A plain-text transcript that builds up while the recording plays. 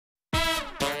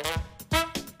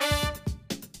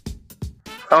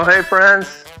Oh, hey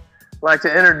friends, I'd like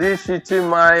to introduce you to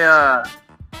my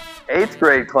 8th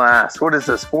grade class. What is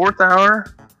this, 4th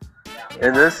hour?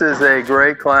 And this is a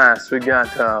great class. We got,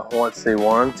 let's see,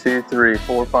 1, 2, 3,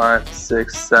 4, 5,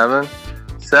 6, 7.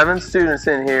 7 students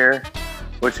in here,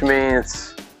 which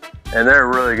means, and they're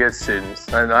really good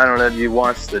students. I don't know if you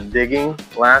watched the digging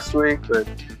last week, but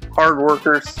hard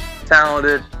workers,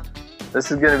 talented.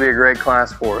 This is going to be a great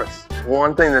class for us.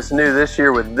 One thing that's new this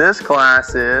year with this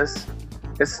class is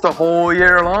it's the whole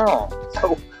year long.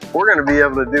 So we're going to be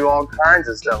able to do all kinds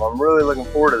of stuff. I'm really looking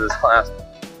forward to this class.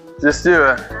 Just do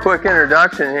a quick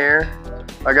introduction here.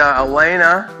 I got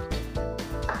Elena.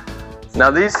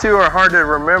 Now these two are hard to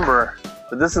remember,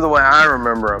 but this is the way I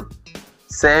remember them.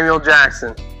 Samuel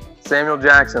Jackson. Samuel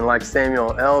Jackson, like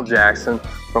Samuel L. Jackson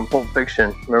from Pulp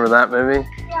Fiction. Remember that movie?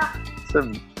 Yeah. It's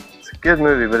a good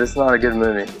movie, but it's not a good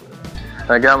movie.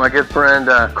 I got my good friend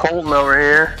Colton over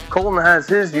here. Colton has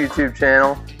his YouTube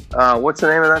channel. What's the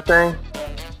name of that thing?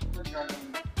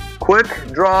 Quick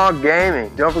Draw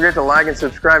Gaming. Don't forget to like and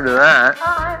subscribe to that.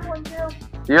 I have one too.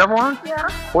 You have one? Yeah.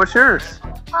 What's yours?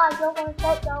 I don't want to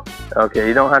say it though. Okay,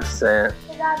 you don't have to say it.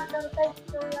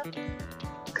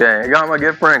 Okay, I got my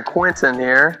good friend Quentin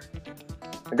here.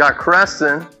 I got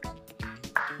Creston.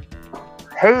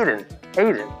 Hayden.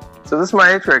 So this is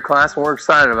my 8th grade class and we're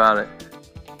excited about it.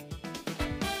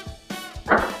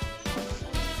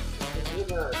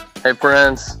 Hey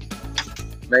friends,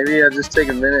 maybe I'll just take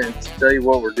a minute and tell you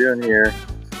what we're doing here.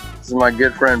 This is my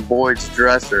good friend Boyd's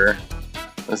dresser.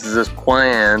 This is his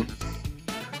plan.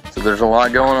 So there's a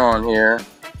lot going on here.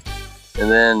 And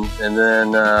then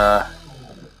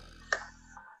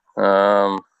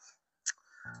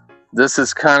this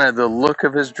is kind of the look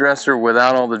of his dresser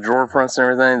without all the drawer fronts and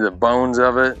everything, the bones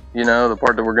of it, you know, the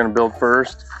part that we're gonna build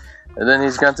first. And then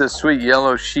he's got this sweet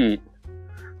yellow sheet.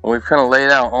 And we've kind of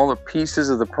laid out all the pieces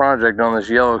of the project on this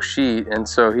yellow sheet, and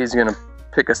so he's going to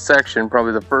pick a section,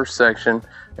 probably the first section,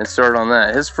 and start on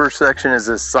that. His first section is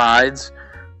his sides,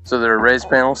 so they're a raised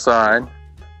panel side.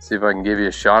 Let's see if I can give you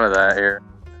a shot of that here.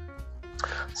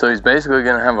 So he's basically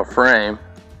going to have a frame.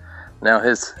 Now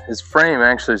his frame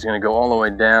actually is going to go all the way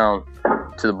down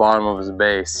to the bottom of his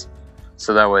base,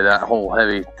 so that way that whole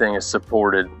heavy thing is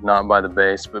supported, not by the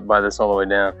base, but by this all the way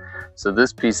down. So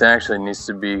this piece actually needs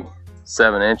to be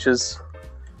 7 inches.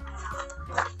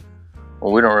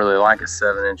 Well, we don't really like a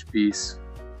 7-inch piece.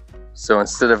 So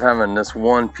instead of having this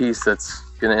one piece that's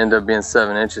going to end up being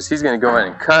 7 inches, he's going to go ahead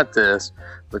and cut this,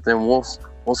 but then we'll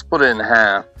split it in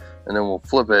half and then we'll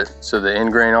flip it so the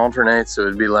end grain alternates, so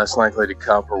it'd be less likely to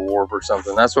cup or warp or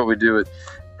something. That's what we do with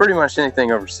pretty much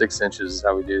anything over 6 inches is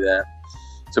how we do that.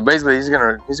 So basically he's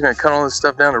gonna cut all this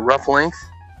stuff down to rough length,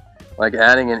 like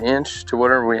adding an inch to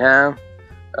whatever we have.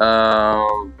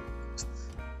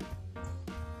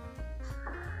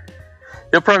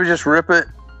 He'll probably just rip it.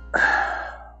 I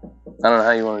don't know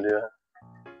how you want to do it.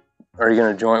 Are you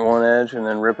going to joint one edge and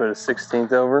then rip it a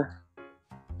 1/16 over?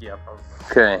 Yeah, probably.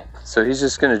 Okay, so he's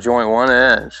just going to joint one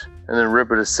edge and then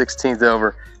rip it a 1/16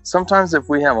 over. Sometimes if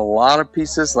we have a lot of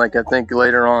pieces, like I think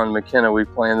later on McKenna, we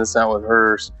planned this out with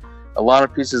hers, a lot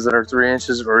of pieces that are 3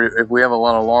 inches, or if we have a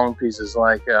lot of long pieces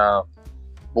like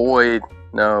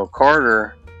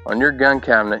Carter, on your gun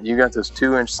cabinet, you got those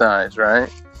 2-inch sides,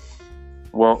 right?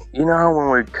 Well, you know how when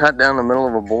we cut down the middle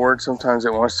of a board, sometimes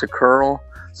it wants to curl?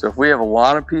 So if we have a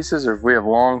lot of pieces or if we have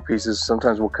long pieces,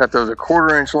 sometimes we'll cut those a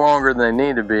 1/4 inch longer than they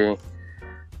need to be.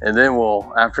 And then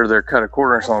after they're cut a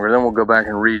 1/4 inch longer, then we'll go back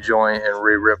and rejoin and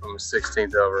re-rip them a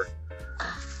 1/16 over.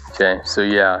 Okay, so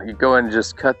yeah, you go ahead and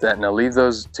just cut that. Now leave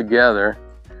those together.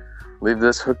 Leave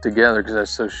this hook together because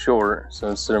that's so short. So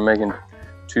instead of making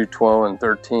 2 12 and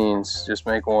 13s, just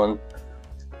make one,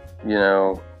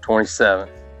 27.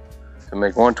 To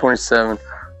make 1/27,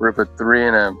 rip it 3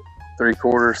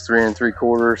 3/4, 3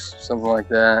 3/4, something like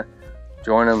that.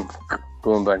 Join them,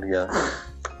 glue them back together.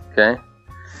 Okay?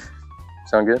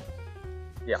 Sound good?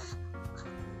 Yeah.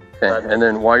 Okay, and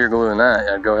then while you're gluing that,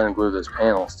 I'd go ahead and glue those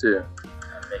panels too.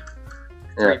 Make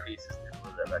 3 pieces to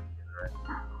glue that back together,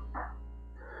 right?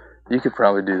 You could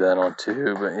probably do that on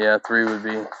 2, but yeah, 3 would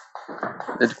be,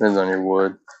 it depends on your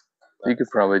wood. You could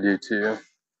probably do 2.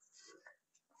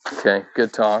 Okay,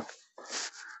 good talk.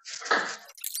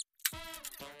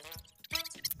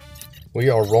 We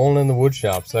are rolling in the wood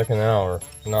shop, 2nd hour.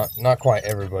 Not quite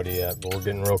everybody yet, but we're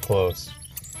getting real close.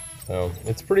 So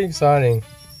it's pretty exciting.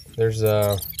 There's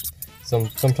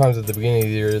sometimes at the beginning of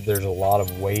the year there's a lot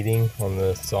of waiting on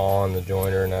the saw and the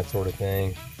jointer and that sort of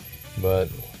thing. But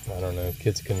I don't know,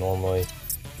 kids can normally,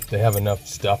 they have enough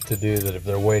stuff to do that if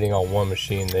they're waiting on one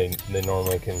machine, they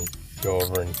normally can go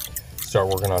over and start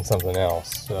working on something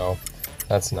else. So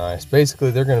That's nice. Basically,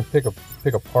 they're going to pick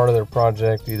a part of their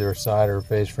project, either a side or a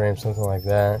face frame, something like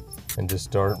that, and just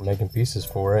start making pieces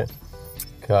for it.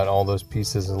 Cut all those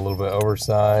pieces a little bit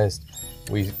oversized.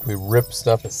 We rip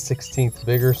stuff a 1/16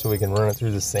 bigger so we can run it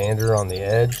through the sander on the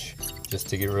edge, just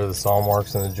to get rid of the saw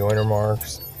marks and the joiner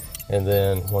marks. And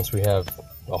then once we have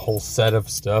a whole set of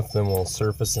stuff, then we'll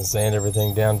surface and sand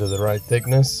everything down to the right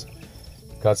thickness.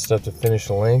 Got stuff to finish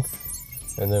the length.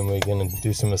 And then we can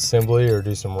do some assembly or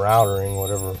do some routering,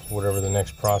 whatever the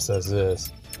next process is.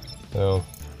 So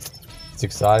it's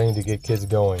exciting to get kids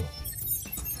going.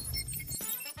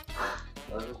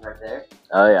 Right there.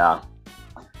 Oh yeah,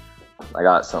 I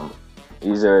got some.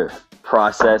 These are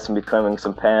processed and becoming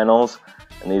some panels,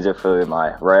 and these are for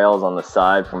my rails on the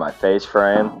side for my face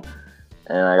frame.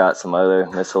 And I got some other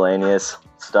miscellaneous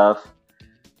stuff.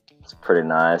 It's pretty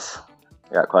nice.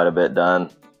 Got quite a bit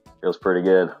done. Feels pretty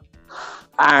good.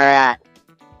 All right,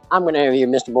 I'm going to interview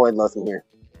Mr. Boyd Lotham here.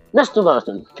 Mr.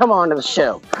 Lotham, come on to the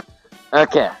show.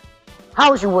 Okay, how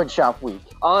was your woodshop week?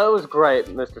 Oh, it was great,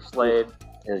 Mr. Slade.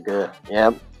 It was good.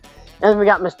 Yep. And we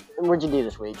got Mr. What'd you do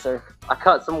this week, sir? I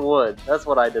cut some wood. That's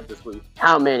what I did this week.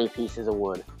 How many pieces of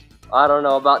wood? I don't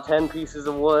know, about 10 pieces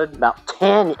of wood. About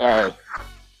 10, eh?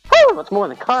 Whew, that's more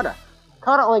than Carter.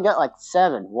 Carter only got like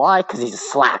 7. Why? Because he's a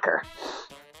slacker.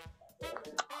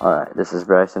 Alright, this is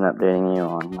Bryson updating you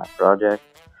on my project.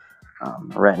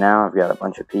 Right now I've got a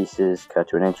bunch of pieces cut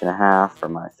to 1.5 inches for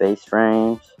my face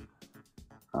frames.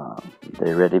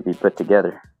 They're ready to be put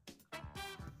together.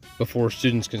 Before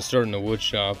students can start in the wood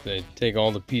shop, they take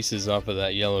all the pieces off of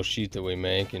that yellow sheet that we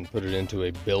make and put it into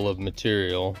a bill of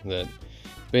material that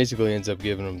basically ends up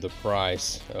giving them the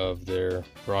price of their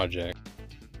project.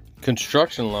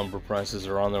 Construction lumber prices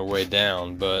are on their way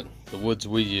down, but the woods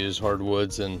we use,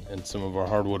 hardwoods and some of our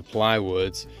hardwood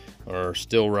plywoods, are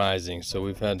still rising. So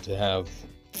we've had to have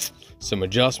some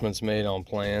adjustments made on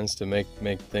plans to make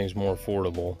things more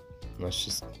affordable. That's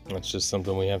just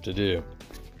something we have to do.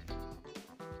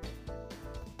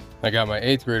 I got my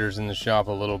 8th graders in the shop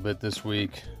a little bit this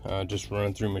week, just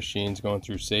running through machines, going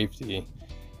through safety.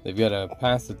 They've got to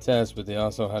pass the test, but they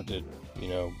also have to,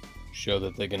 show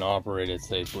that they can operate it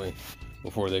safely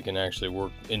before they can actually work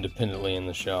independently in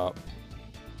the shop.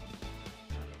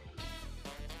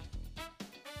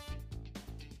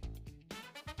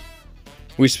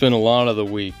 We spent a lot of the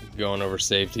week going over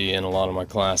safety in a lot of my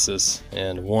classes,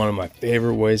 and one of my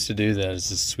favorite ways to do that is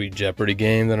this sweet Jeopardy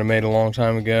game that I made a long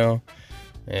time ago.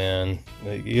 And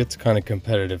it gets kind of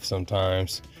competitive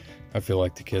sometimes. I feel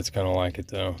like the kids kind of like it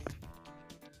though.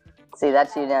 See,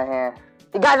 that's you down here.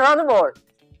 You guys are on the board.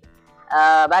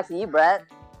 Back to you, Brett.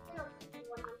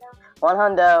 1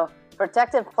 hundo.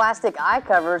 Protective plastic eye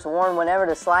covers worn whenever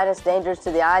the slightest dangers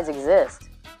to the eyes exist.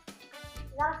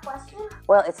 Is that a question?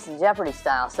 Well, it's Jeopardy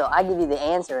style, so I give you the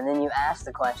answer and then you ask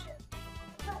the question.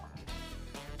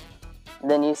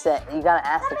 Then you say, you gotta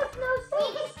ask the question. That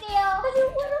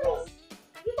makes no sense.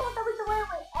 You thought that we could wear it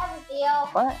every deal.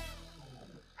 What?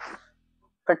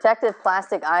 Protective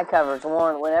plastic eye covers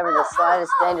worn whenever the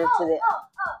slightest danger to the...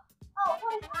 What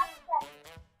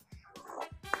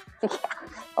is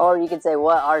Or you could say,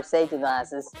 what are safety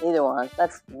glasses? Either one.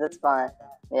 That's fine.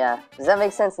 Yeah. Does that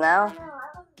make sense now?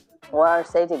 What are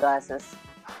safety glasses?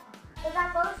 Is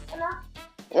that close enough?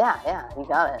 Yeah, you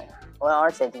got it. What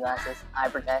are safety glasses? Eye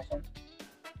protection.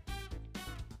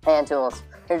 Hand tools.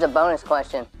 Here's a bonus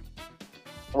question.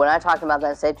 When I talked about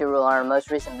that safety rule on our most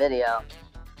recent video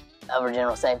over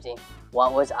general safety,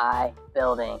 what was I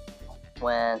building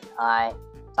when I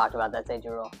talked about that safety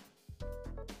rule?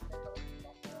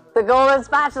 The Golden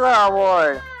Spatula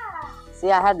Award! See,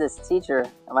 I had this teacher,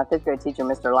 my 5th grade teacher,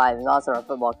 Mr. Light, who's also our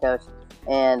football coach,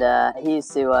 and he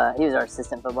was our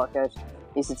assistant football coach.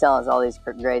 He used to tell us all these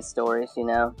great stories,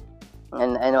 And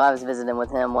I was visiting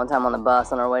with him one time on the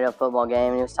bus on our way to a football game,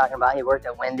 and he was talking about he worked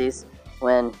at Wendy's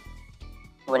when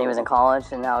he was in college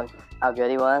and how good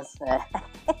he was.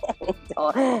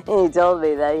 he told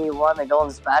me that he won the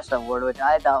Golden Spatula Award, which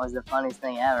I thought was the funniest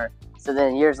thing ever. So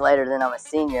then years later, I'm a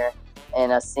senior,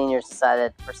 and us seniors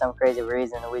decided for some crazy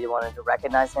reason that we wanted to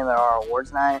recognize him at our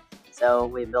awards night. So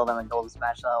we built him a Golden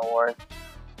Spatula Award.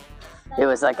 It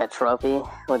was like a trophy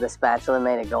with a spatula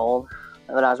made of gold.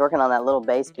 But I was working on that little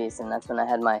bass piece, and that's when I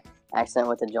had my accident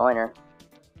with the joiner.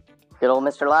 Good old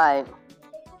Mr. Light.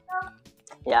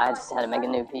 Yeah, I just had to make a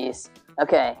new piece.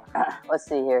 Okay, let's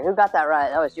see here. Who got that right?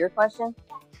 That was your question?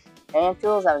 Hand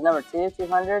tools, that was number 2,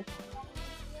 200?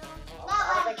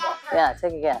 Yeah,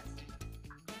 take a guess.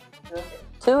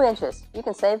 2 inches. You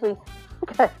can safely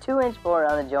got a 2-inch board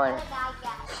on the joiner.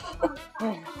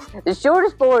 The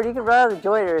shortest board you can run on the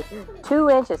joiner is 2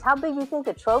 inches. How big do you think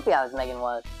the trophy I was making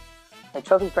was? A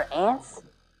trophy for ants?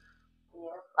 Yeah.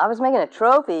 I was making a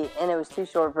trophy and it was too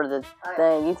short for the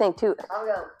thing. You think too? I'll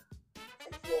go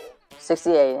 68.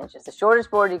 68 inches. The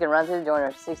shortest board you can run through the joiner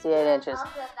is 68 inches.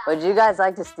 Would you guys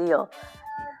like to steal?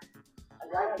 I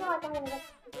feel like I'm gonna get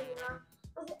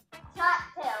was it top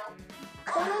tail?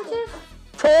 10 inches?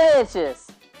 10 inches.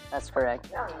 That's correct.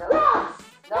 Yes!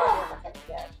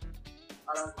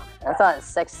 I thought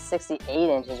 68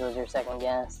 inches was your second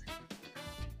guess.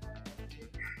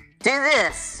 Do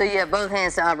this so you have both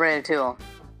hands to operate a tool.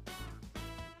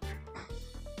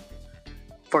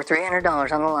 For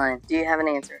 $300 on the line, do you have an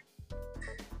answer?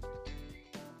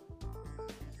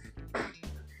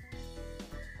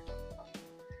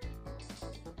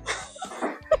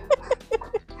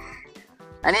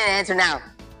 I need an answer now.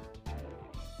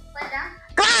 Put down.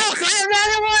 Go! Climb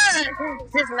another one!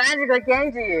 It just magically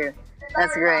came to you.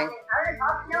 That's great.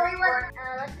 No, we want,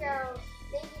 let's go.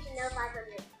 Maybe you should know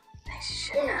 500. I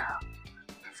should know.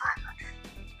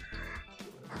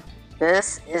 500.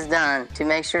 This is done to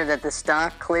make sure that the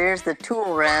stock clears the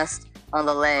tool rest on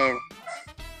the lathe.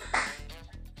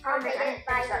 Rotate it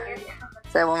by hand.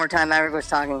 Say that one more time. Maverick was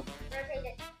talking. Rotate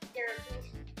it your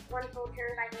piece one full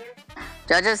turn by hand.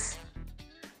 Judges?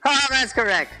 Oh, that's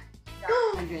correct.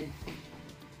 100.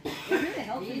 It really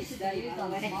helps you to use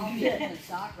on small pieces of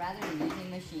stock rather than using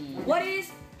machines. What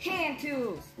is hand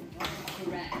tools?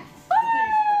 Correct.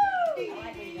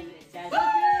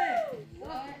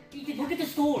 Ethan, look at the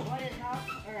score. What is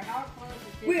how close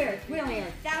is we only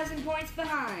are 1,000 points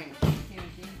behind.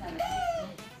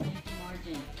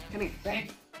 Margin. Come here,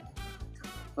 Frank.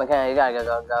 McKenna, you gotta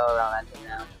go around that team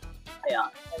now. Yeah.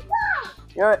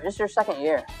 It's your second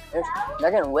year.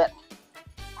 They're getting whipped.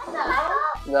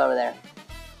 Go over there.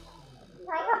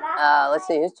 Let's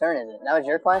see, whose turn is it? That was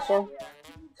your question?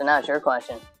 So now it's your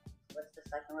question. What's the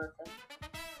second row thing?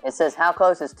 It says, how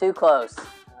close is too close?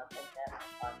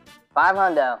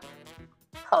 500.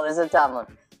 Oh, this is a tough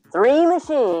one. 3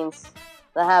 machines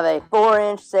that have a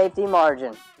 4-inch safety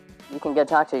margin. You can go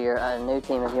talk to your new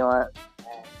team if you want.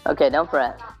 Okay, don't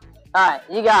fret. Alright,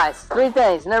 you guys, 3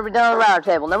 things never done on the router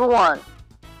table. Number 1.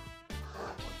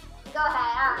 Go ahead.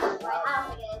 I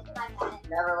don't think it is. I got it.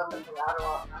 Never looked at the router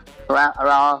off.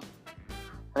 Wrong.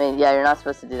 I mean, yeah, you're not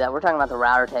supposed to do that. We're talking about the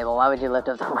router table. Why would you lift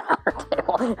up the router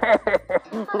table?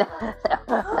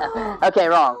 Okay,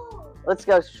 wrong. Let's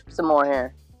go some more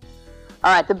here.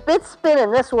 Alright, the bit's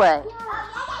spinning this way.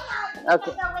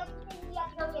 Okay.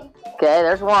 Okay,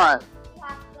 there's one.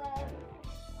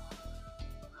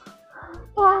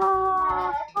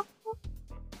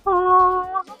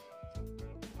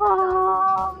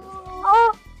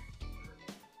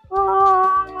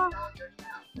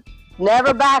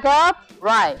 Never back up?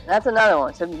 Right, that's another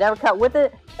one. So never cut with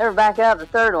it, never back up. The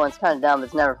third one's kind of dumb, but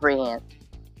it's never freehand.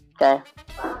 Okay?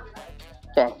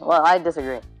 Okay, well, I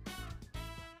disagree.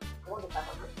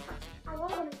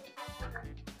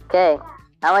 Okay,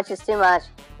 how much is too much?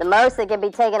 The most that can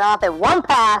be taken off in one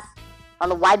pass on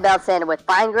the white belt sander with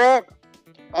fine grit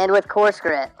and with coarse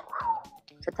grit.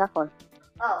 It's a tough one.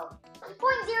 Oh,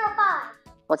 0.05.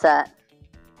 What's that?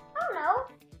 I don't know.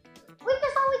 We've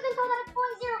just always been told that it's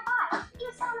 0.05. You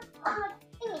just sound like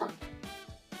thingy.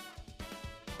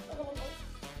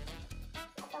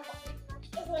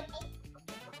 Isn't it 8?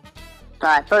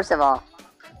 Alright, first of all,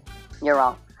 you're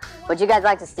wrong. Would you guys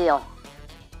like to steal?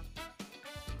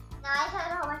 No, I don't know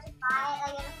how much to buy it.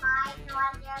 Like, in a 5, no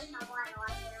idea. No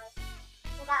idea.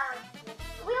 So that was.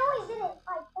 We always did it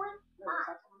by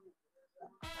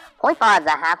 0.5. 0.5 is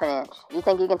a half an inch. You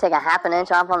think you can take a half an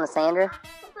inch off on the sander?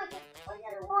 It's like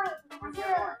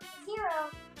 0.00.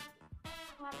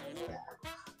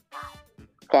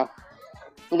 Okay.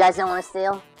 You guys don't want to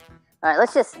steal? Alright,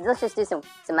 let's just do some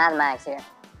mathematics here.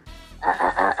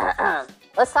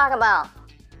 Let's talk about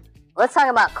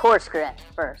coarse grit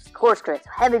first. Coarse grit, so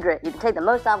heavy grit. You can take the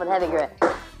most off with heavy grit.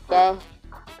 Okay?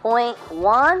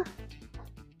 0.1,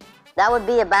 that would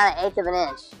be about 1/8 of an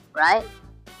inch, right?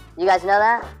 You guys know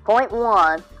that?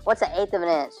 0.1, what's 1/8 of an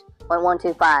inch?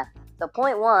 0.125. So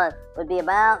 0.1 would be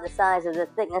about the size of the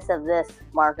thickness of this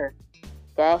marker.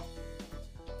 Okay?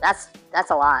 That's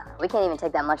a lot. We can't even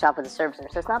take that much off with the surfacer,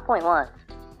 so it's not 0.1.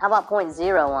 How about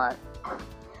 0.01?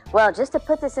 Well, just to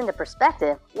put this into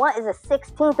perspective, what is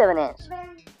 1/16 of an inch?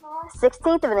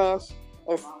 1/16 of an inch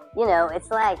is, you know, it's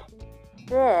like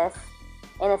this,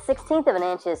 and 1/16 of an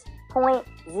inch is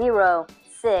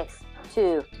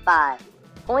 0.0625.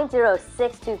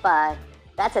 0.0625,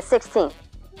 that's 1/16.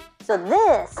 So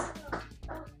this,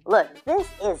 look, this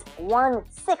is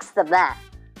 1/6 of that.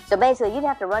 So basically, you'd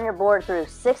have to run your board through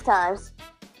 6 times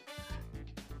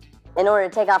in order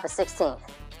to take off 1/16.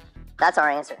 That's our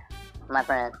answer, my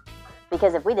friend.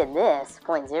 Because if we did this,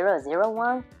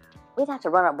 0.001, we'd have to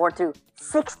run our board through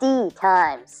 60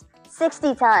 times.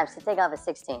 60 times to take off a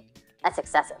 16. That's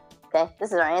excessive, okay?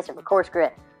 This is our answer for coarse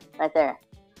grit, right there.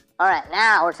 All right,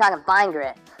 now we're talking fine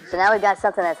grit. So now we've got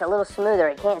something that's a little smoother.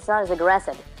 It's not as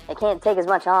aggressive. It can't take as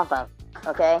much off of,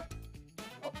 okay?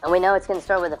 And we know it's gonna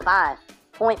start with a 5.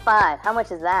 0.5, how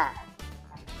much is that?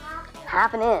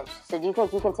 Half an inch. So do you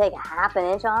think you can take a half an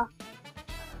inch off?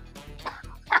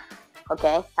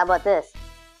 Okay, how about this?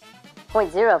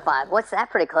 0.05, what's that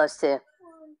pretty close to?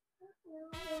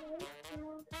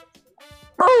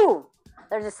 Boom!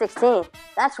 There's a 16th.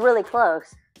 That's really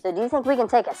close. So do you think we can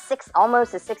take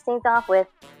almost a 16th off with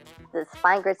this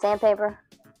fine grit sandpaper?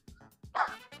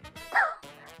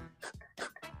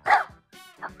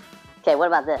 Okay, what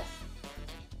about this?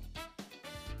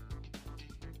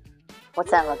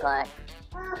 What's that look like?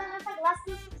 That looks like less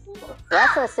than 16.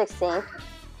 Less than a 16th.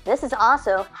 This is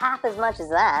also half as much as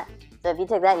that. So if you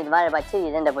took that and you divide it by 2,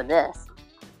 you'd end up with this.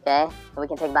 Okay? So we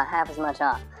can take about half as much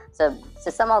off. So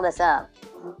to sum all this up,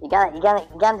 you gotta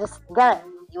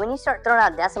when you start throwing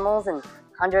out decimals and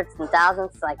hundredths and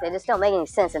thousandths, like, they just don't make any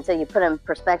sense until you put them in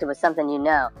perspective with something you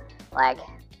know. Like,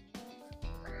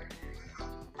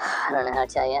 I don't know how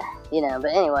to tell you,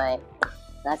 but anyway,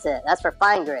 that's it. That's for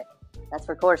fine grit. That's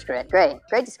for coarse grit. Great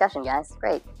discussion, guys.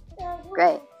 Great.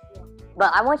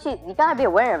 But I want you gotta be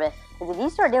aware of it, because if you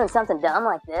start doing something dumb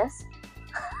like this,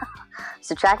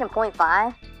 subtracting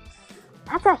 0.5,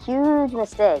 that's a huge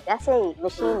mistake. That's a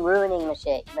machine ruining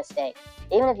mistake.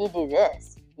 Even if you do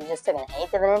this, you just took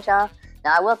 1/8 of an inch off.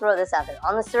 Now I will throw this out there.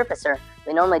 On the surfacer,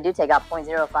 we normally do take off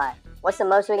 0.05. What's the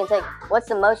most we can take? What's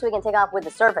the most we can take off with the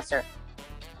surfacer?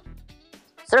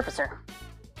 Surfacer.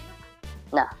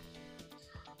 No.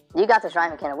 You got this right,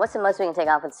 McKenna. What's the most we can take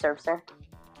off with the surfacer?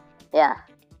 Yeah.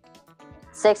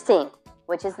 16,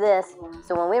 which is this.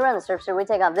 So when we run the surfacer, we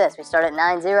take off this. We start at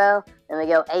 9-0, then we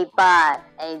go 8-5,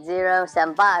 8-0,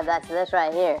 7-5. That's this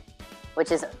right here,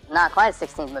 which is not quite a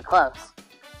 16th, but close.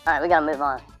 All right, we gotta move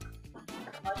on.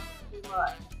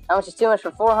 How much is too much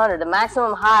for 400? The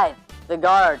maximum height, the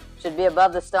guard, should be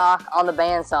above the stock on the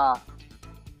bandsaw.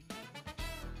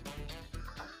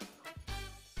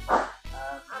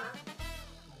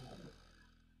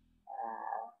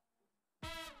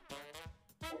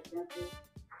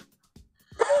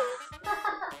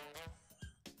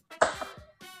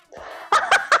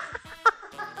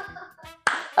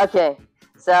 Okay,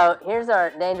 so here's our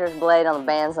dangerous blade on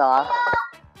the bandsaw,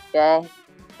 okay?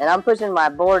 And I'm pushing my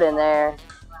board in there,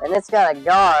 and it's got a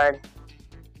guard,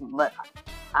 but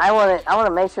I want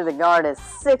to make sure the guard is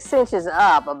 6 inches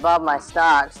up above my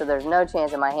stock, so there's no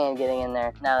chance of my hand getting in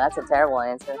there. No, that's a terrible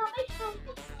answer.